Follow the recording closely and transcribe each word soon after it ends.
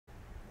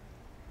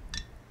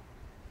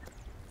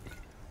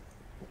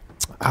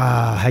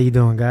How you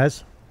doing,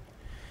 guys?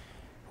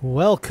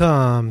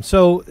 Welcome.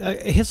 So,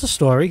 here's a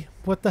story.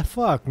 What the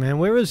fuck, man?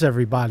 Where is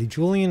everybody?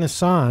 Julian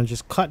Assange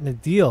just cutting a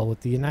deal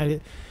with the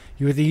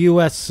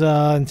U.S.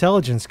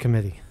 Intelligence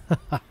Committee.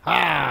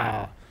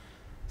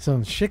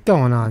 Some shit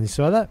going on. You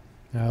saw that?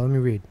 Let me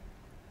read.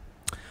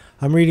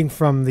 I'm reading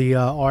from the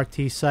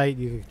RT site.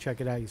 You can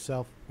check it out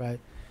yourself. Right?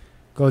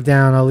 Go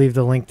down. I'll leave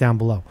the link down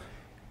below.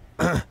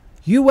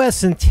 U.S.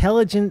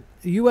 Senate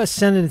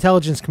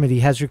Intelligence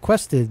Committee has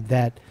requested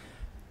that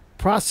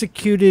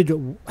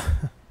prosecuted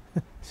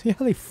see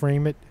how they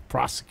frame it?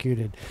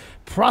 Prosecuted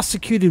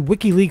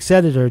WikiLeaks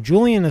editor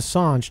Julian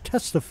Assange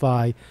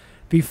testify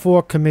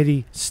before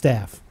committee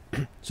staff.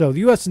 So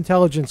the U.S.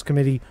 Intelligence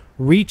Committee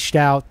reached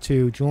out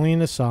to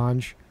Julian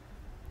Assange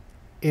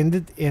in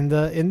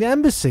the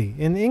embassy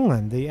in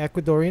England, the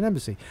Ecuadorian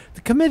embassy.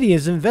 The committee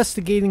is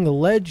investigating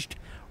alleged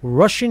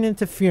Russian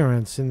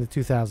interference in the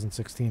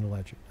 2016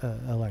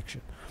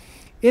 election.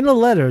 In a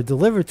letter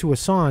delivered to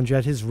Assange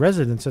at his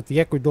residence at the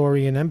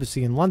Ecuadorian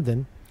embassy in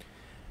London,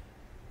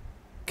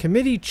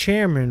 committee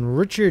chairman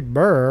Richard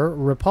Burr,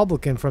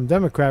 Republican from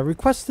Democrat,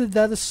 requested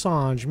that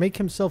Assange make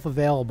himself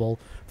available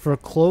for a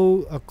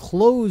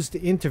closed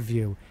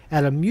interview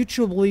at a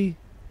mutually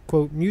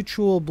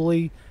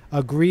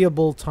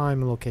agreeable time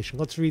and location.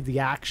 Let's read the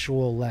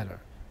actual letter,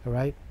 all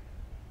right?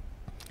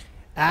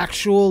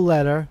 Actual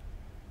letter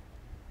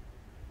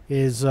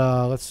is,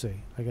 let's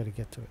see, I got to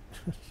get to it.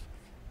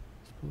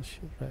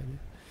 Bullshit right here.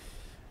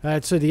 All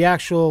right, so the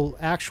actual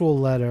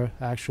letter,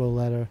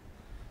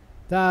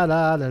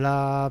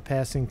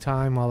 passing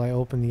time while I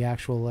open the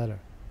actual letter.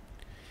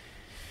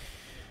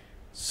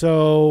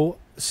 So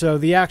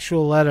the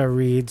actual letter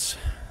reads,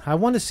 I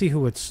want to see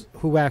who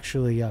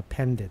actually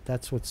penned it.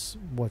 That's what's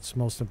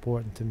most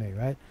important to me,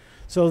 right?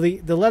 So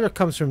the letter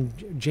comes from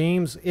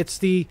James. It's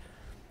the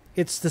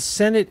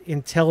Senate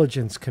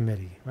Intelligence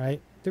Committee, right?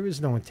 There is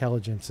no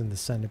intelligence in the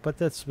Senate, but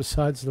that's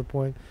besides the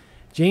point.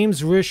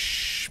 James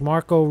Risch,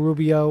 Marco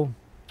Rubio,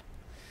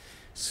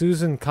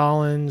 Susan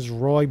Collins,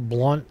 Roy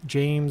Blunt,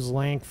 James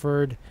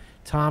Langford,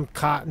 Tom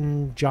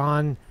Cotton,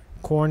 John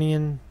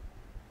Cornyn,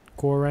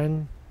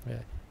 Dianne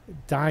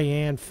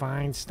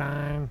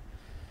Feinstein,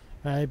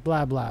 right,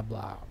 blah, blah,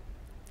 blah.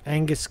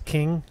 Angus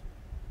King,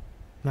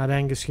 not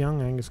Angus Young,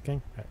 Angus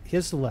King. Right,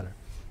 here's the letter.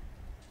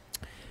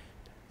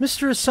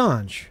 Mr.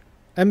 Assange,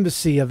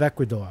 Embassy of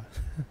Ecuador,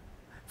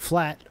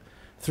 flat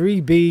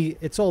 3B,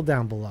 it's all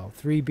down below.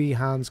 3B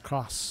Hans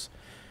Cross.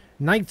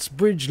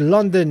 Knightsbridge,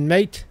 London,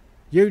 mate.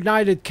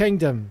 United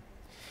Kingdom.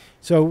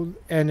 So,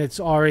 and it's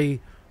RE,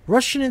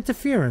 Russian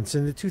interference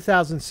in the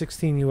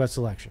 2016 U.S.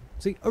 election.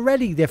 See,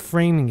 already they're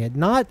framing it.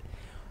 Not,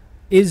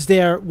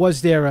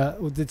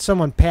 did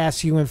someone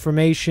pass you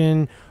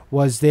information?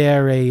 Was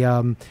there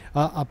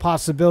a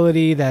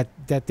possibility that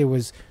there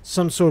was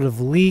some sort of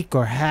leak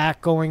or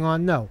hack going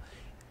on? No.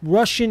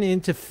 Russian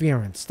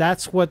interference.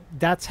 That's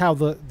how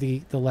the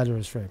letter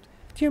is framed.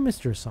 Dear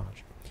Mr.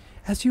 Assange,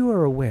 as you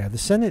are aware, the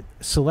Senate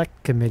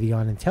Select Committee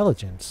on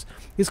Intelligence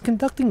is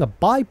conducting a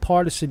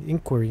bipartisan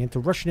inquiry into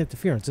Russian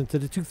interference into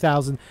the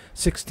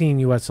 2016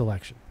 U.S.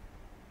 election.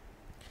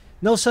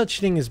 No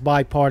such thing as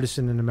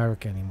bipartisan in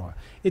America anymore.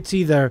 It's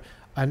either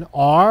an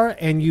R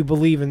and you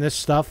believe in this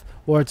stuff,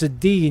 or it's a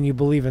D and you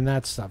believe in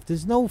that stuff.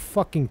 There's no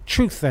fucking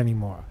truth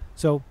anymore.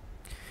 So,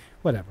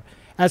 whatever.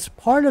 As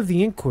part of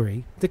the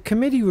inquiry, the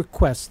committee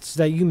requests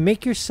that you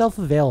make yourself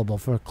available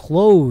for a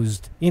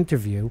closed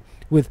interview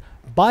with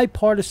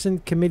bipartisan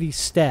committee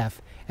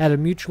staff at a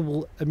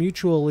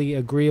mutually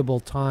agreeable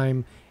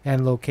time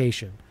and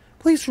location.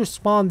 Please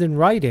respond in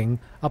writing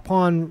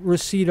upon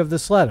receipt of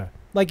this letter.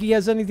 Like he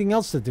has anything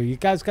else to do. You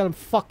guys got him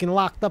fucking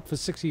locked up for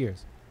 6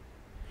 years.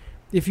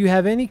 If you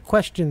have any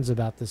questions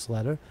about this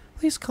letter,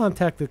 please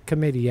contact the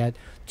committee at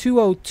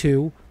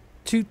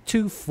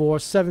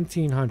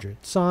 202-224-1700.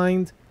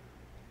 Signed,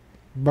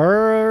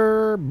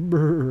 Mr.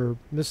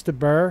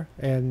 Burr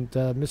and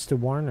Mr.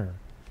 Warner.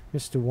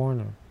 Mr.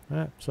 Warner. All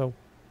right, so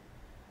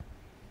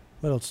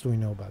what else do we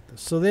know about this?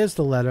 So there's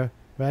the letter,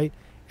 right?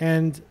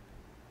 And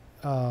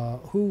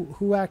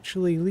who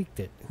actually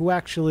leaked it? Who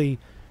actually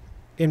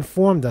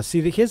informed us?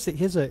 See,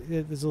 there's a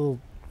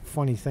little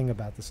funny thing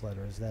about this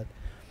letter is that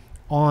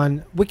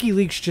on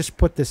WikiLeaks just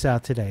put this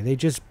out today. They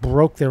just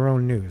broke their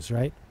own news,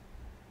 right?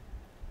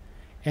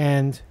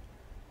 And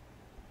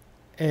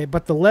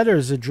but the letter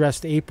is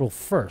addressed April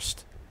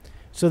 1st.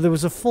 So there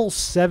was a full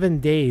 7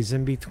 days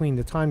in between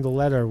the time the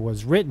letter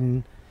was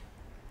written.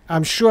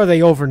 I'm sure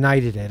they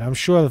overnighted it. I'm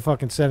sure the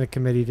fucking Senate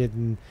committee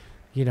didn't,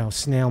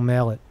 snail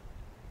mail it.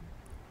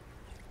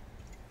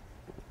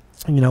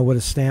 With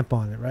a stamp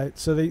on it, right?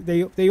 So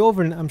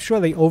I'm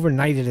sure they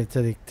overnighted it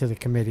to the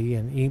committee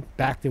and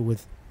backed it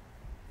with,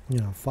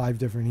 5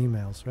 different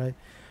emails, right?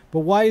 But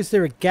why is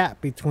there a gap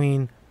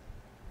between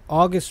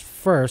August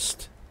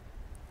 1st,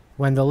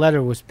 when the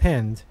letter was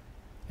penned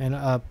and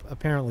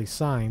apparently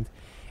signed,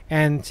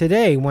 and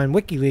today when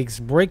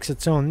WikiLeaks breaks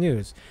its own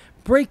news?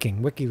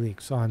 Breaking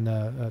WikiLeaks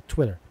on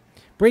Twitter.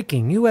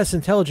 Breaking, U.S.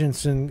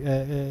 Intelligence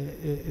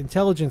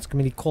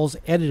Committee calls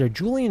editor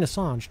Julian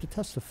Assange to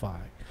testify.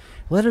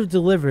 Letter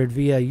delivered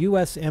via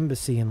U.S.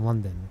 Embassy in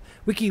London.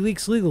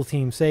 WikiLeaks legal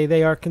team say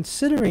they are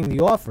considering the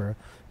offer,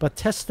 but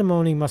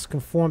testimony must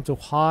conform to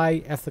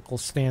high ethical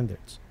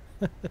standards.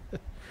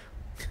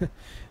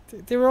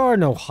 There are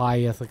no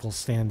high ethical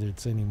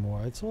standards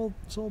anymore. It's all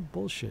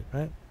bullshit,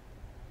 right?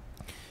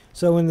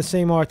 So in the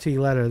same RT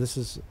letter, this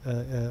is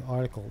an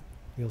article,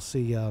 you'll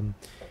see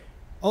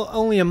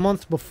only a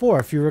month before,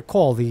 if you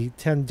recall, the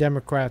 10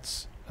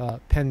 Democrats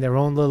penned their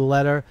own little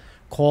letter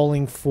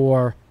calling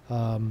for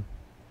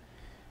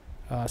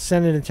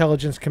Senate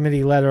Intelligence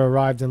Committee letter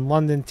arrived in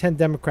London. 10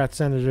 Democrat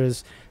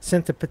senators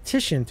sent a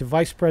petition to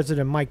Vice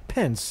President Mike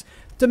Pence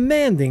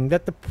demanding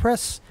that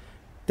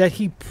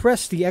he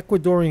press the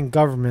Ecuadorian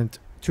government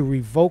to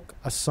revoke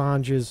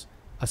Assange's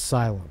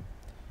asylum.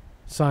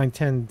 Signed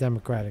 10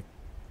 Democratic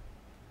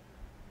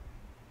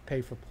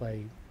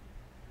pay-for-play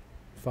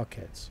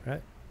fuckheads,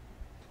 right?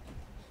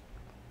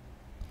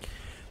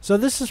 So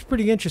this is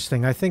pretty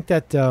interesting. I think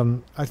that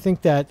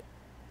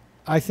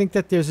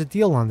there's a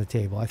deal on the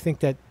table. I think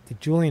that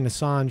Julian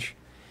Assange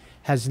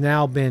has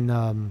now been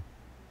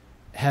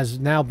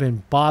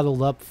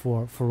bottled up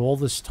for all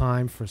this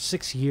time, for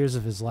 6 years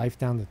of his life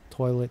down the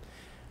toilet,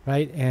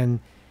 right? And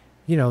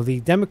the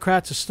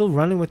Democrats are still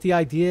running with the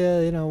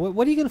idea.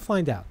 What are you going to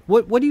find out?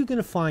 What are you going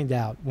to find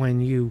out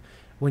when you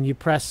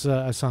press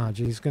Assange?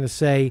 He's going to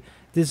say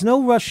there's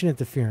no Russian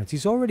interference.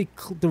 He's already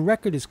the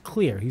record is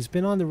clear. He's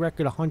been on the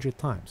record 100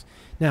 times.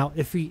 Now,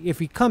 if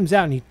he comes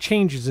out and he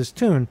changes his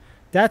tune,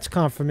 that's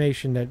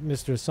confirmation that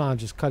Mr.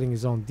 Assange is cutting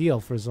his own deal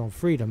for his own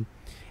freedom.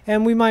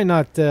 And we might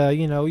not, I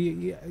don't know.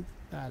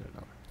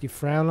 You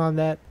frown on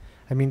that?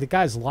 I mean, the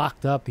guy's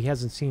locked up. He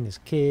hasn't seen his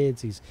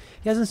kids. He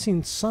hasn't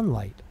seen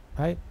sunlight,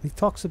 right? He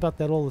talks about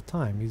that all the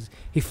time.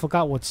 He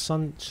forgot what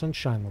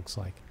sunshine looks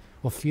like,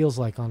 or feels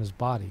like on his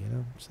body,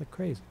 It's like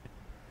crazy.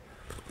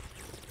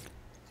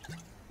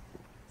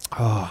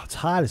 Oh, it's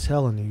hot as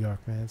hell in New York,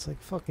 man. It's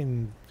like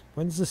fucking...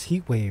 When's this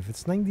heat wave?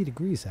 It's 90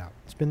 degrees out.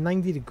 It's been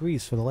 90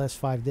 degrees for the last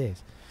 5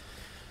 days.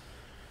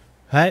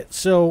 All right,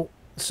 so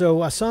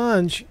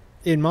Assange,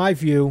 in my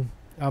view,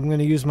 I'm going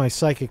to use my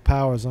psychic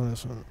powers on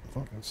this one.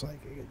 Fucking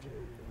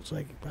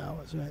psychic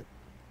powers, right?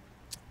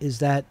 Is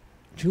that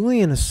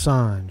Julian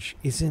Assange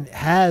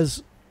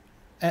has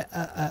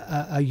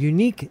a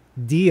unique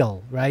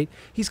deal, right?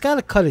 He's got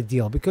to cut a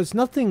deal because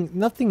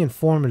nothing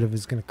informative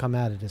is going to come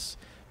out of this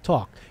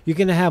talk. You're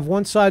going to have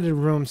one side of the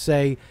room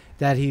say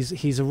that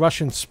he's a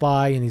Russian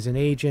spy and he's an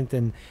agent,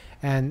 and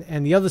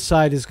the other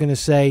side is going to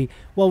say,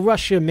 well,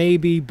 Russia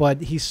maybe,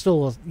 but he's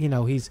still,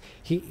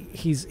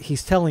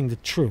 he's telling the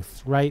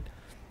truth, right?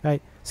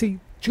 Right.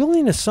 See,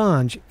 Julian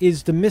Assange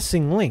is the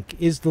missing link,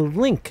 is the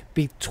link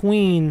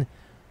between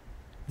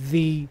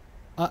the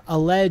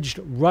alleged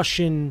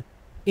Russian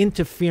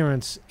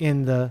interference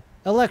in the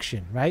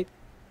election, right?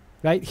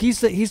 Right?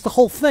 He's the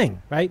whole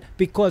thing, right?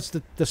 Because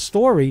the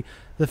story,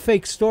 the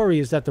fake story,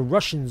 is that the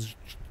Russians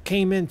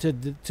came into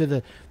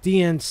the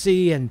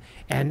DNC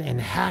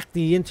and hacked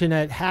the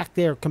internet, hacked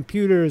their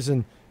computers,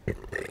 and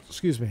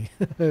excuse me,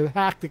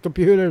 hacked the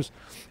computers,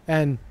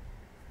 and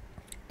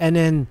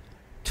then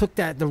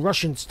the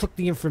Russians took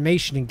the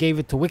information and gave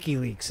it to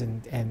WikiLeaks,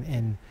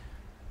 and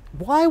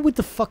why would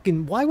a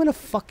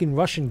fucking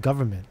Russian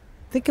government,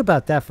 think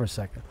about that for a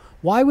second,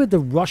 why would the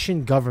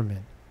Russian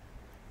government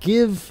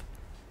give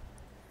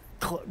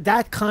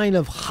that kind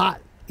of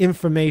hot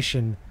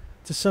information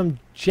to some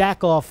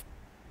jack-off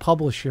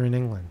publisher in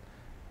England,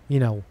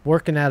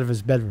 working out of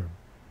his bedroom?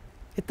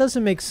 It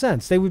doesn't make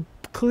sense. They would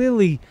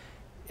clearly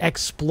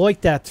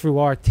exploit that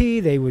through RT.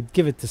 They would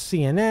give it to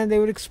CNN. They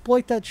would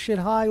exploit that shit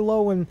high,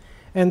 low,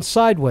 and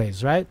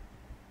sideways, right?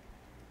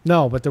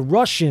 No, but the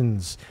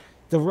Russians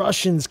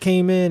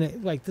came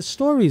in. Like, the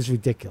story is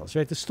ridiculous,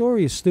 right? The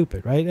story is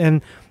stupid, right?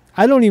 And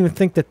I don't even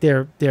think that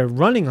they're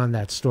running on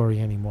that story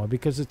anymore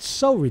because it's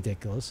so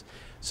ridiculous.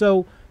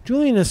 So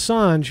Julian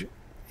Assange,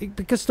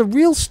 because the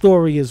real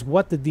story is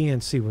what the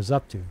DNC was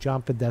up to.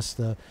 John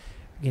Podesta,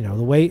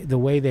 the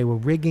way they were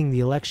rigging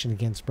the election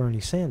against Bernie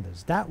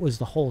Sanders. That was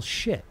the whole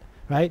shit,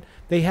 right?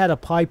 They had a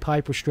Pied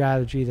Piper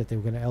strategy that they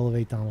were going to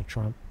elevate Donald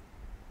Trump,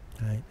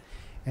 right?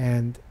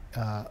 And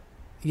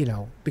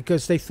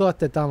because they thought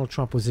that Donald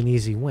Trump was an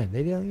easy win.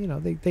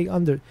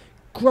 They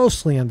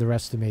grossly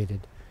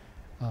underestimated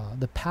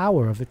the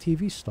power of a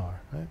TV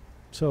star, right?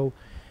 So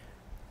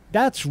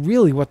that's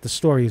really what the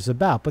story is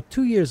about. But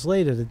 2 years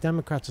later, the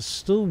Democrats are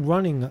still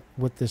running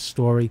with this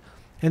story,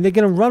 and they're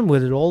going to run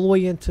with it all the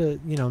way into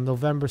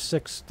November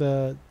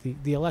 6th,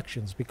 the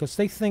elections, because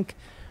they think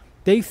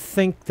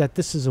that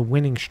this is a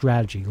winning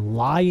strategy,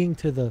 lying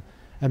to the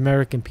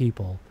American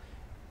people,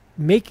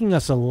 making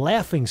us a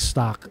laughing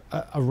stock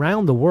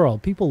around the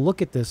world. People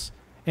look at this,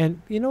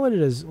 and you know what it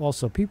is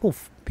also?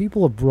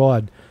 People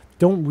abroad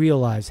don't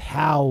realize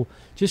how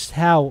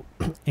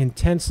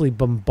intensely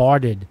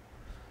bombarded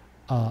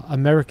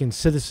American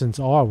citizens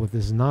are with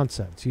this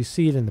nonsense. You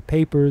see it in the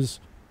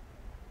papers.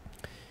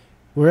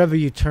 Wherever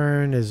you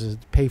turn, there's a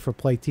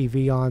pay-for-play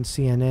TV on,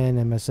 CNN,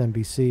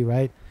 MSNBC,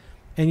 right?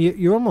 And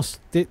you're almost,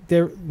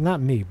 they're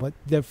not me, but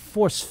they're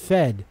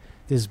force-fed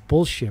this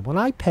bullshit. When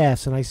I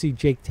pass and I see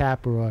Jake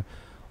Tapper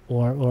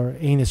or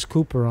Anus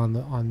Cooper on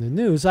the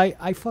news,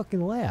 I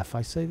fucking laugh.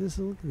 I say,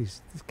 look at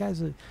these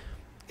guys are,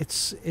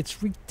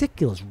 it's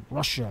ridiculous.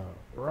 Russia,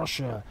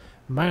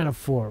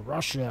 Manafort,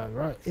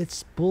 Russia.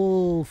 It's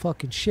bull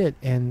fucking shit.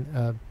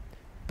 And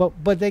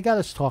but they got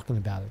us talking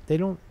about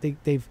it.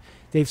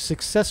 They've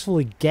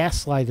successfully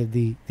gaslighted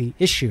the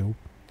issue,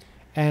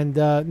 and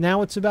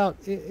now it's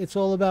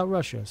all about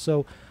Russia.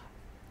 So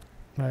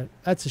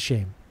that's a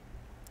shame.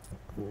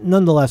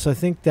 Nonetheless, I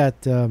think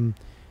that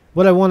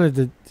what I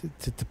wanted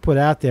to put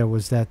out there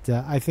was that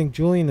I think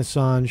Julian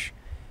Assange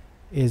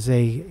is a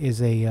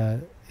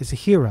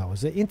hero,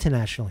 is an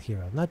international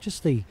hero, not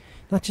just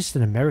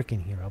an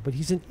American hero, but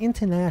he's an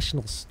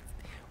international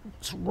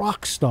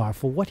rock star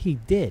for what he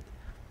did,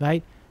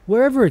 right?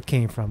 Wherever it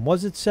came from.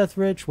 Was it Seth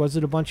Rich? Was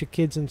it a bunch of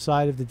kids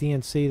inside of the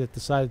DNC that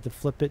decided to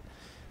flip it?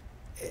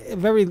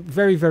 Very,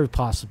 very, very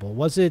possible.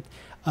 Was it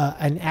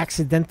an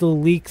accidental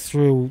leak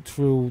through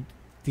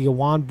the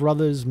Awan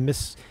brothers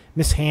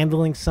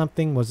mishandling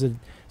something? Was it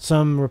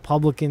some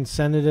Republican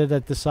senator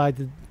that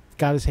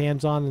got his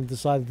hands on and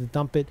decided to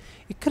dump it?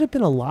 It could have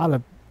been a lot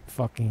of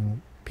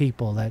fucking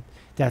people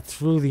that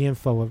threw the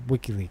info at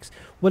WikiLeaks.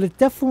 What it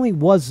definitely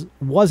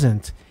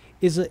wasn't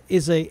is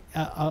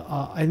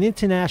an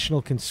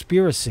international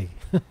conspiracy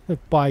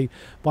by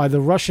the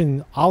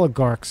Russian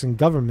oligarchs and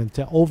government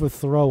to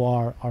overthrow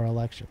our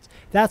elections.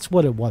 That's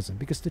what it wasn't,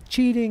 because the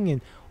cheating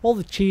and all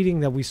the cheating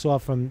that we saw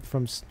from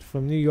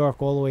New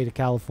York all the way to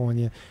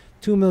California,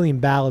 2 million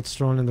ballots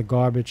thrown in the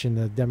garbage in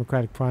the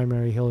Democratic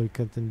primary, Hillary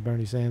Clinton,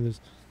 Bernie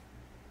Sanders,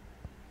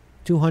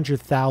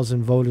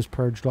 200,000 voters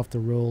purged off the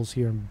rolls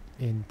here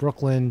in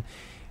Brooklyn.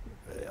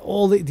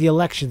 All the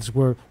elections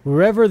were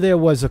wherever there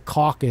was a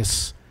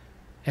caucus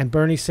and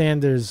Bernie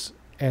Sanders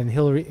and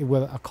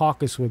a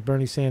caucus with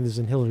Bernie Sanders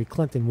and Hillary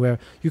Clinton, where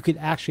you could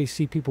actually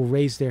see people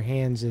raise their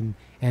hands and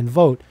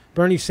vote.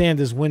 Bernie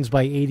Sanders wins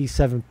by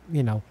 87,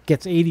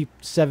 gets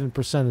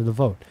 87% of the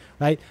vote,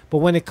 right? But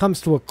when it comes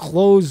to a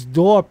closed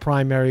door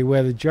primary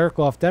where the jerk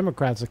off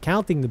Democrats are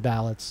counting the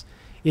ballots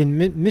in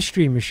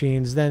mystery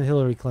machines, then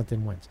Hillary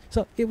Clinton wins.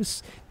 So it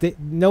was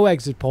no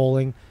exit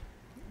polling.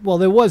 Well,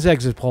 there was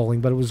exit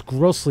polling, but it was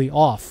grossly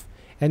off.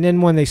 And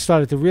then when they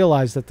started to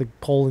realize that the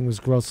polling was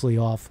grossly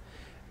off,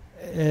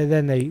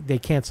 then they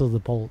canceled the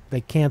poll.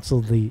 They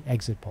canceled the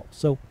exit poll.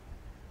 So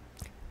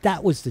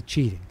that was the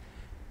cheating.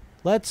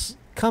 Let's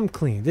come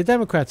clean. The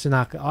Democrats are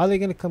not. Are they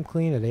going to come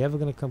clean? Are they ever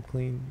going to come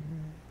clean?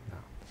 No.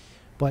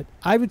 But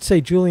I would say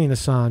Julian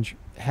Assange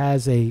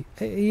has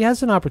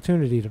an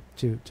opportunity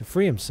to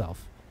free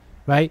himself,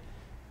 right?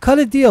 Cut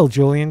a deal,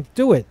 Julian.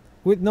 Do it.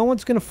 No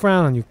one's going to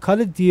frown on you. Cut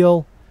a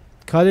deal.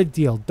 Cut a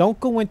deal. Don't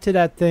go into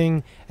that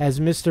thing as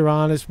Mr.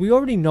 Honest. We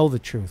already know the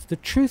truth. The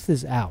truth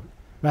is out,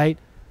 right?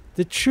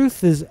 The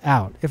truth is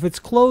out. If it's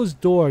closed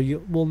door,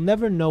 we'll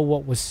never know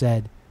what was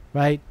said,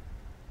 right?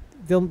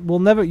 They'll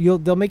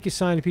make you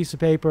sign a piece of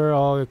paper,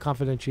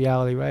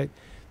 confidentiality, right?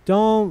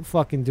 Don't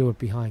fucking do it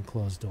behind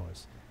closed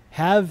doors.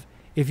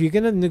 If you're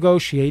gonna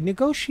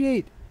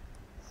negotiate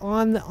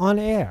on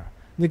air.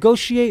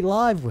 Negotiate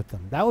live with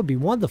them. That would be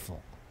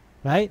wonderful,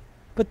 right?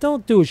 But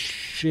don't do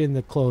it in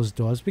the closed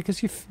doors,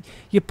 because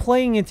you're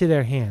playing into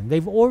their hand.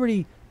 They've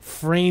already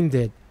framed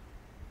it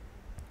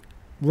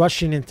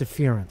Russian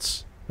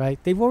interference, right?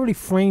 They've already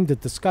framed the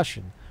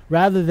discussion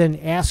rather than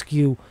ask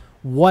you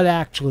what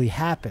actually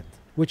happened,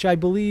 which I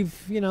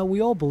believe,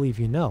 we all believe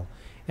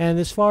And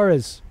as far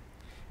as,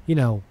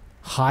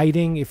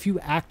 hiding, if you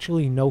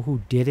actually know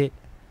who did it,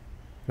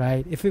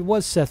 right? If it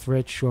was Seth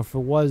Rich or if it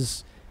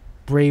was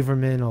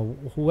Braverman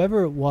or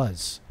whoever it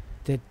was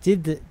that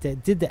did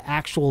the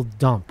actual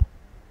dump,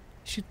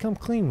 you should come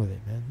clean with it,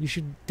 man. You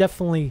should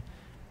definitely.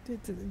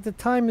 The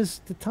time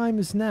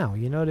is now.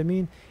 You know what I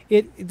mean?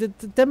 The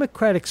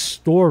Democratic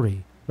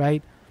story,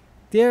 right?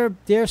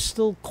 They're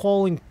still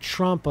calling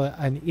Trump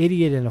an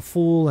idiot and a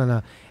fool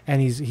and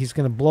he's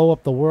going to blow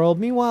up the world.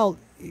 Meanwhile,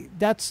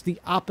 that's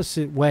the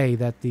opposite way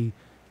that the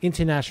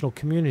international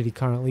community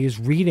currently is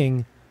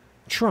reading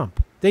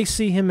Trump. They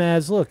see him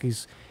as, look,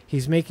 he's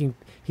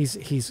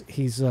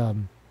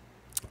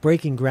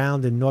breaking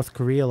ground in North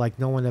Korea like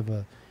no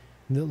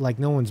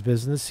one's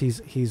business.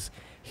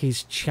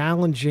 He's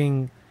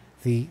challenging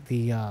the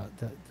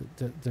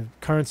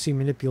currency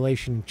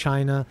manipulation in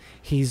China.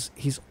 He's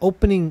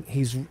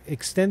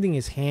extending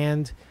his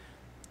hand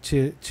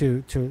to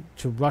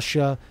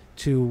Russia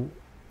to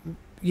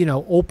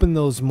open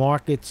those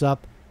markets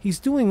up. He's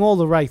doing all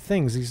the right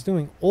things. He's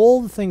doing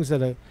all the things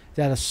that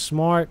a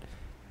smart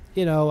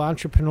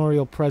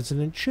entrepreneurial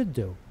president should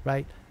do,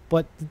 right?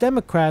 But the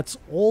Democrats,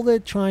 all they're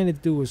trying to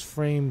do is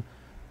frame.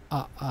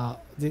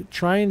 They're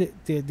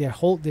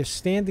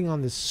standing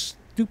on this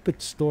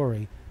stupid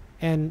story,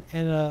 and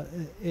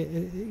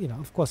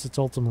of course, it's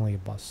ultimately a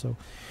bust. So,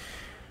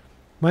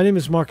 my name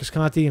is Marcus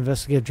Conte,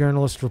 investigative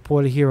journalist,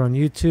 reporter here on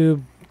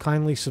YouTube.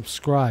 Kindly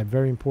subscribe.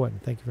 Very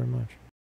important. Thank you very much.